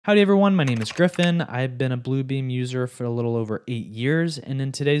Howdy everyone, my name is Griffin. I've been a Bluebeam user for a little over 8 years, and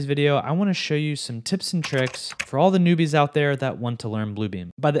in today's video, I want to show you some tips and tricks for all the newbies out there that want to learn Bluebeam.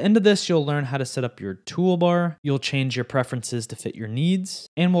 By the end of this, you'll learn how to set up your toolbar, you'll change your preferences to fit your needs,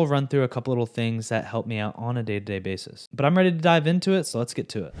 and we'll run through a couple little things that help me out on a day-to-day basis. But I'm ready to dive into it, so let's get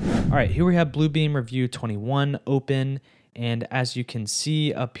to it. All right, here we have Bluebeam Review 21 open. And as you can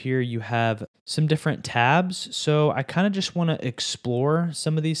see up here, you have some different tabs. So I kind of just want to explore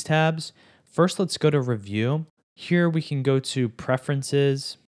some of these tabs. First, let's go to Review. Here we can go to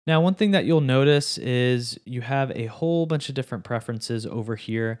Preferences. Now, one thing that you'll notice is you have a whole bunch of different preferences over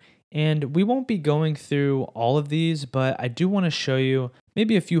here. And we won't be going through all of these, but I do want to show you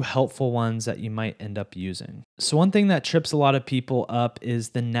maybe a few helpful ones that you might end up using. So one thing that trips a lot of people up is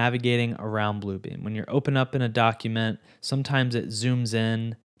the navigating around Bluebeam. When you're open up in a document, sometimes it zooms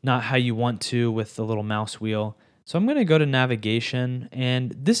in, not how you want to with the little mouse wheel. So I'm going to go to navigation,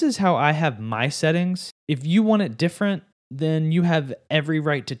 and this is how I have my settings. If you want it different, then you have every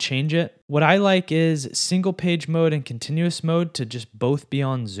right to change it. What I like is single page mode and continuous mode to just both be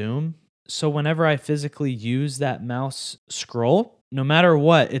on zoom. So whenever I physically use that mouse scroll, no matter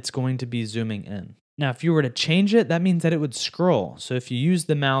what, it's going to be zooming in. Now, if you were to change it, that means that it would scroll. So if you use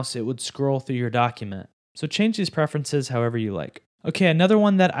the mouse, it would scroll through your document. So change these preferences however you like. Okay, another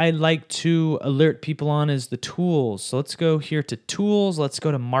one that I like to alert people on is the tools. So let's go here to tools. Let's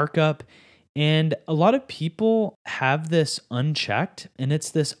go to markup. And a lot of people have this unchecked, and it's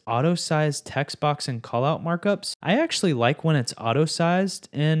this auto-sized text box and callout markups. I actually like when it's auto-sized,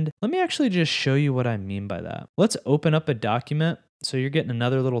 and let me actually just show you what I mean by that. Let's open up a document. So you're getting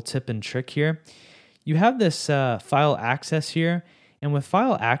another little tip and trick here. You have this file access here, and with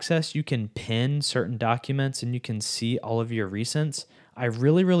file access, you can pin certain documents and you can see all of your recents. I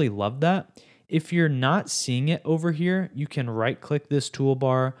really love that. If you're not seeing it over here, you can right-click this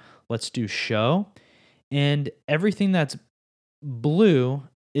toolbar. Let's do show, and everything that's blue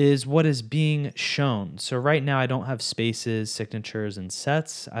is what is being shown. So right now I don't have spaces, signatures, and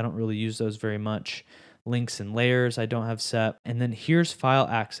sets. I don't really use those very much. Links and layers I don't have set. And then here's file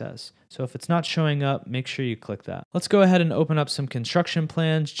access. So if it's not showing up, make sure you click that. Let's go ahead and open up some construction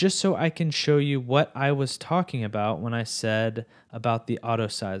plans just so I can show you what I was talking about when I said about the auto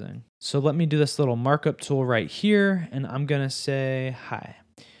sizing. So let me do this little markup tool right here, and I'm gonna say hi.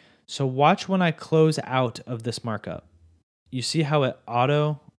 So watch when I close out of this markup. You see how it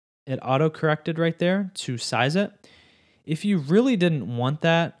auto corrected right there to size it? If you really didn't want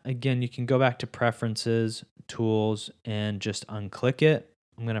that, again, you can go back to preferences, tools, and just unclick it.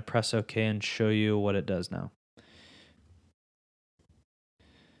 I'm going to press OK and show you what it does now.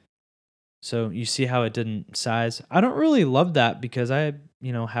 So you see how it didn't size? I don't really love that because I,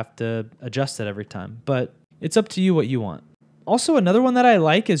 have to adjust it every time, but it's up to you what you want. Also, another one that I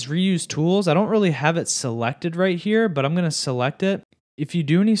like is reuse tools. I don't really have it selected right here, but I'm going to select it. If you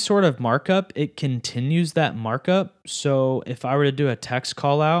do any sort of markup, it continues that markup. So if I were to do a text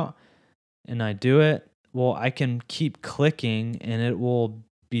call out and I do it, well, I can keep clicking and it will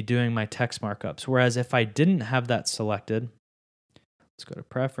be doing my text markups. Whereas if I didn't have that selected, let's go to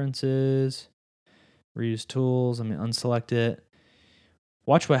preferences, reuse tools. I'm going to unselect it.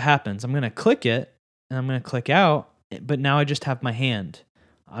 Watch what happens. I'm going to click it and I'm going to click out. But now I just have my hand.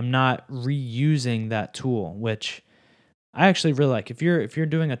 I'm not reusing that tool, which I actually really like. If you're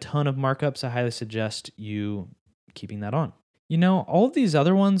doing a ton of markups, I highly suggest you keeping that on. All of these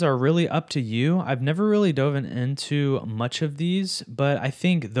other ones are really up to you. I've never really dove into much of these, but I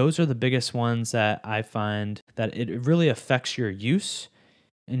think those are the biggest ones that I find that it really affects your use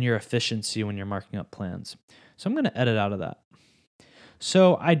and your efficiency when you're marking up plans. So I'm going to edit out of that.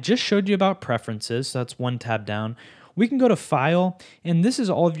 So I just showed you about preferences. So that's one tab down. We can go to File, and this is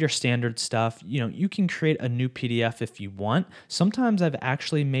all of your standard stuff. You can create a new PDF if you want. Sometimes I've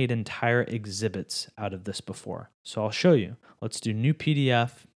actually made entire exhibits out of this before. So I'll show you. Let's do new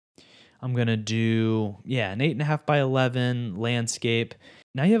PDF. I'm going to do, an 8.5 by 11 landscape.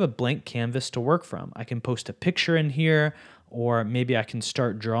 Now you have a blank canvas to work from. I can post a picture in here, or maybe I can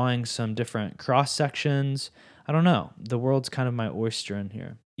start drawing some different cross sections. I don't know. The world's kind of my oyster in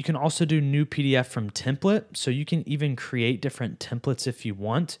here. You can also do new PDF from template. So you can even create different templates if you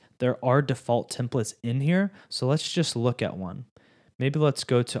want. There are default templates in here. So let's just look at one. Maybe let's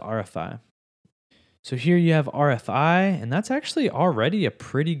go to RFI. So here you have RFI, and that's actually already a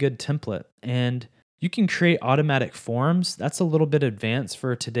pretty good template. And you can create automatic forms. That's a little bit advanced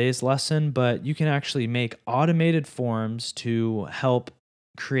for today's lesson, but you can actually make automated forms to help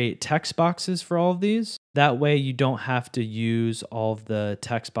create text boxes for all of these. That way you don't have to use all of the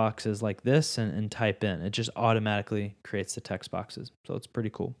text boxes like this and type in. It just automatically creates the text boxes. So it's pretty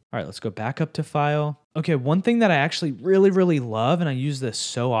cool. All right, let's go back up to File. Okay, one thing that I actually really love, and I use this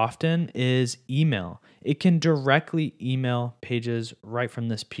so often, is email. It can directly email pages right from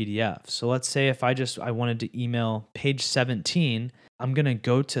this PDF. So let's say if I wanted to email page 17, I'm gonna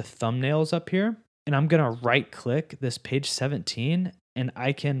go to thumbnails up here, and I'm gonna right click this page 17, and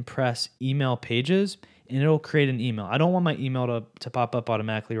I can press email pages, and it'll create an email. I don't want my email to pop up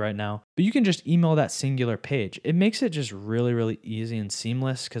automatically right now, but you can just email that singular page. It makes it just really easy and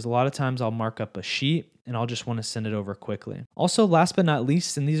seamless, because a lot of times I'll mark up a sheet and I'll just want to send it over quickly. Also, last but not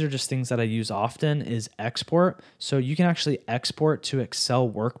least, and these are just things that I use often, is export. So you can actually export to Excel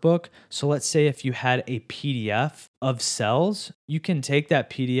workbook. So let's say if you had a PDF of cells, you can take that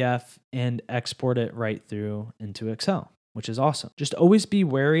PDF and export it right through into Excel, which is awesome. Just always be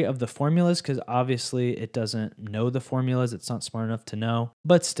wary of the formulas, because obviously it doesn't know the formulas. It's not smart enough to know.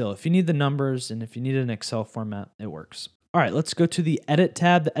 But still, if you need the numbers and if you need an Excel format, it works. All right, let's go to the Edit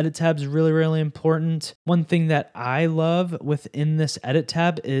tab. The Edit tab is really important. One thing that I love within this Edit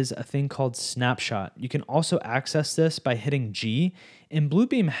tab is a thing called Snapshot. You can also access this by hitting G, and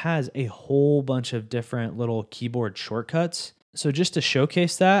Bluebeam has a whole bunch of different little keyboard shortcuts. So just to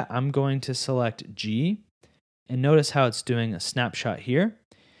showcase that, I'm going to select G, and notice how it's doing a snapshot here.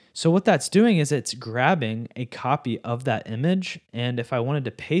 So what that's doing is it's grabbing a copy of that image, and if I wanted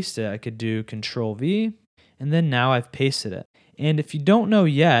to paste it, I could do Control V, and then now I've pasted it. And if you don't know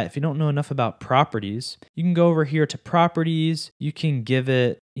yet, if you don't know enough about properties, you can go over here to properties. You can give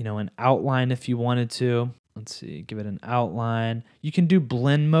it, an outline if you wanted to. Let's see, give it an outline. You can do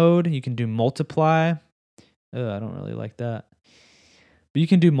blend mode. You can do multiply. Oh, I don't really like that. But you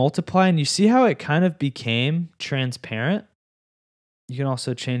can do multiply, and you see how it kind of became transparent. You can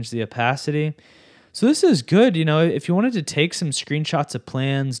also change the opacity. So this is good, if you wanted to take some screenshots of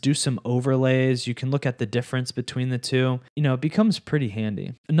plans, do some overlays, you can look at the difference between the two. It becomes pretty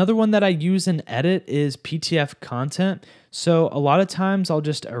handy. Another one that I use in Edit is PTF content. So a lot of times I'll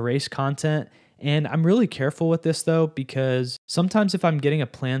just erase content, and I'm really careful with this though, because sometimes if I'm getting a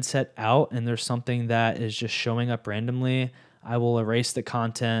plan set out and there's something that is just showing up randomly, I will erase the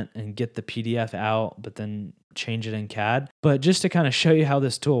content and get the PDF out, but then change it in CAD. But just to kind of show you how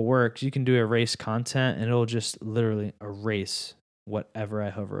this tool works, you can do erase content and it'll just literally erase whatever I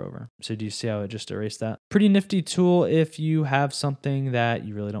hover over. So do you see how it just erased that? Pretty nifty tool if you have something that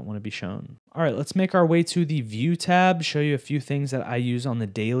you really don't want to be shown. All right, let's make our way to the View tab, show you a few things that I use on the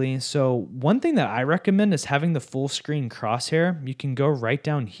daily. So one thing that I recommend is having the full screen crosshair. You can go right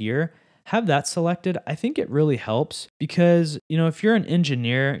down here, have that selected. I think it really helps because, if you're an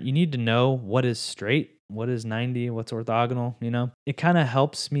engineer, you need to know what is straight, what is 90, what's orthogonal, It kind of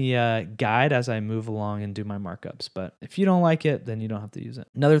helps me guide as I move along and do my markups. But if you don't like it, then you don't have to use it.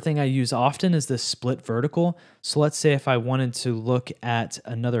 Another thing I use often is this split vertical. So let's say if I wanted to look at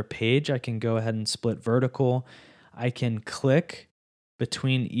another page, I can go ahead and split vertical. I can click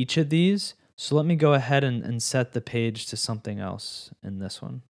between each of these. So let me go ahead and set the page to something else in this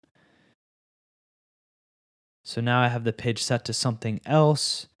one. So now I have the page set to something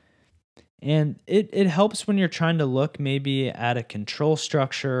else. And it helps when you're trying to look maybe at a control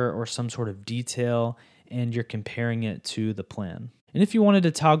structure or some sort of detail and you're comparing it to the plan. And if you wanted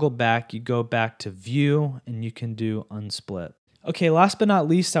to toggle back, you go back to View and you can do Unsplit. Okay, last but not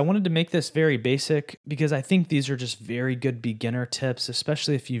least, I wanted to make this very basic because I think these are just very good beginner tips,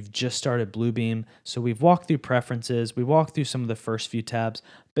 especially if you've just started Bluebeam. So we've walked through preferences, we walked through some of the first few tabs,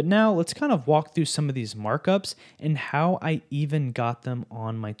 but now let's kind of walk through some of these markups and how I even got them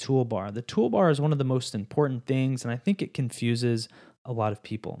on my toolbar. The toolbar is one of the most important things, and I think it confuses a lot of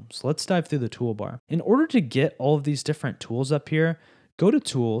people. So let's dive through the toolbar. In order to get all of these different tools up here, go to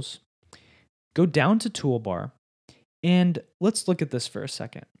Tools, go down to Toolbar, and let's look at this for a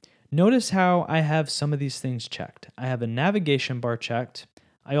second. Notice how I have some of these things checked. I have a navigation bar checked.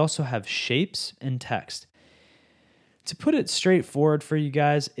 I also have shapes and text. To put it straightforward for you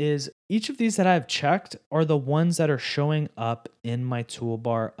guys is each of these that I've checked are the ones that are showing up in my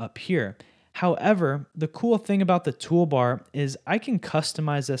toolbar up here. However, the cool thing about the toolbar is I can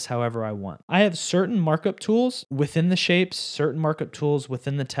customize this however I want. I have certain markup tools within the shapes, certain markup tools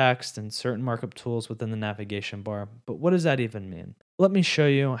within the text, and certain markup tools within the navigation bar. But what does that even mean? Let me show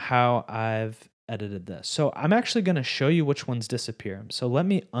you how I've edited this. So I'm actually going to show you which ones disappear. So let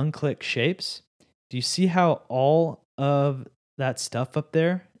me unclick shapes. Do you see how all of that stuff up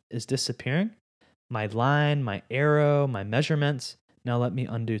there is disappearing? My line, my arrow, my measurements. Now let me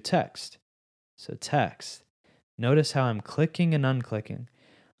undo text. So text. Notice how I'm clicking and unclicking.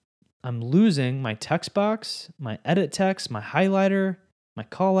 I'm losing my text box, my edit text, my highlighter, my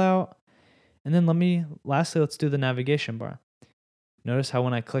callout, and then lastly, let's do the navigation bar. Notice how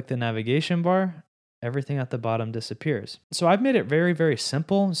when I click the navigation bar, everything at the bottom disappears. So I've made it very, very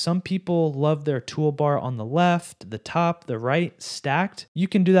simple. Some people love their toolbar on the left, the top, the right, stacked. You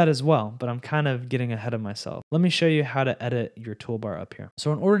can do that as well, but I'm kind of getting ahead of myself. Let me show you how to edit your toolbar up here.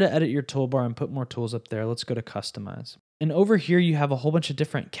 So in order to edit your toolbar and put more tools up there, let's go to Customize. And over here, you have a whole bunch of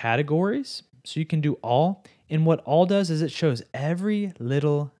different categories. So you can do all. And what all does is it shows every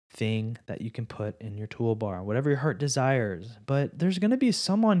little thing that you can put in your toolbar, whatever your heart desires. But there's going to be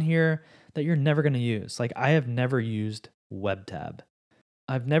some on here that you're never going to use. Like I have never used WebTab.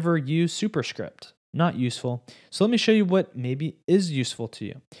 I've never used Superscript. Not useful. So let me show you what maybe is useful to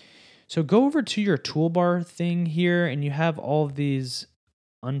you. So go over to your toolbar thing here and you have all of these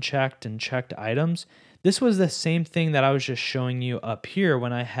unchecked and checked items. This was the same thing that I was just showing you up here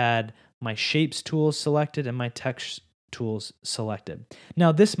when I had my shapes tools selected and my text tools selected.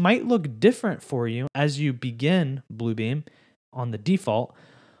 Now this might look different for you as you begin Bluebeam on the default,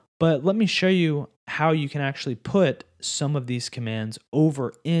 but let me show you how you can actually put some of these commands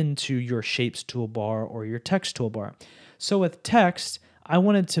over into your shapes toolbar or your text toolbar. So with text, I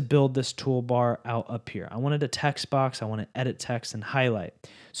wanted to build this toolbar out up here. I wanted a text box, I want to edit text and highlight.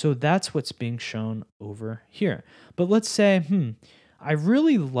 So that's what's being shown over here. But let's say, I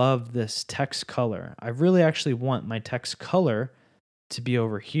really love this text color. I really actually want my text color to be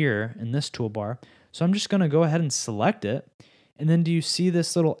over here in this toolbar. So I'm just going to go ahead and select it. And then do you see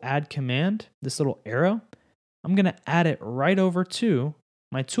this little add command, this little arrow? I'm going to add it right over to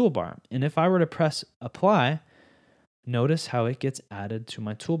my toolbar. And if I were to press apply, notice how it gets added to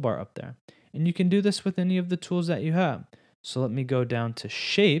my toolbar up there. And you can do this with any of the tools that you have. So let me go down to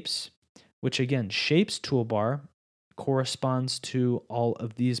shapes, which again, shapes toolbar corresponds to all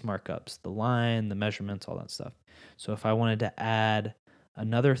of these markups, the line, the measurements, all that stuff. So if I wanted to add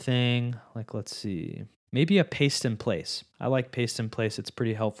another thing, like let's see, maybe a paste in place. I like paste in place. It's a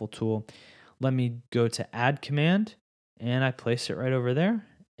pretty helpful tool. Let me go to add command and I place it right over there.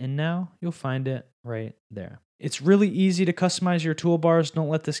 And now you'll find it right there. It's really easy to customize your toolbars. Don't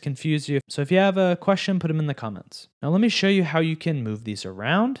let this confuse you. So if you have a question, put them in the comments. Now let me show you how you can move these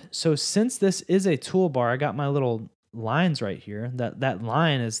around. So since this is a toolbar, I got my little lines right here. That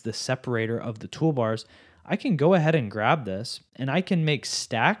line is the separator of the toolbars. I can go ahead and grab this and I can make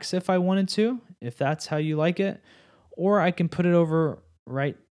stacks if I wanted to, if that's how you like it, or I can put it over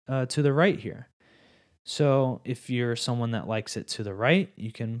right to the right here. So if you're someone that likes it to the right,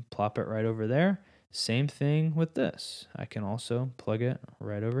 you can plop it right over there. Same thing with this. I can also plug it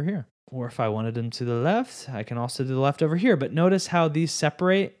right over here. Or if I wanted them to the left, I can also do the left over here. But notice how these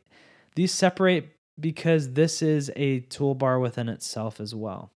separate. These separate because this is a toolbar within itself as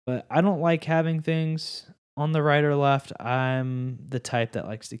well. But I don't like having things on the right or left. I'm the type that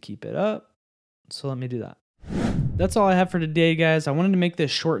likes to keep it up. So let me do that. That's all I have for today, guys. I wanted to make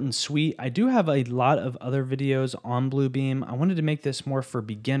this short and sweet. I do have a lot of other videos on Bluebeam. I wanted to make this more for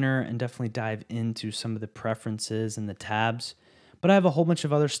beginner and definitely dive into some of the preferences and the tabs. But I have a whole bunch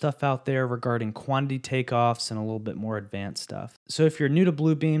of other stuff out there regarding quantity takeoffs and a little bit more advanced stuff. So if you're new to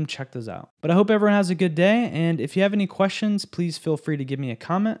Bluebeam, check those out. But I hope everyone has a good day. And if you have any questions, please feel free to give me a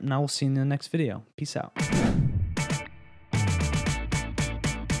comment and I will see you in the next video. Peace out.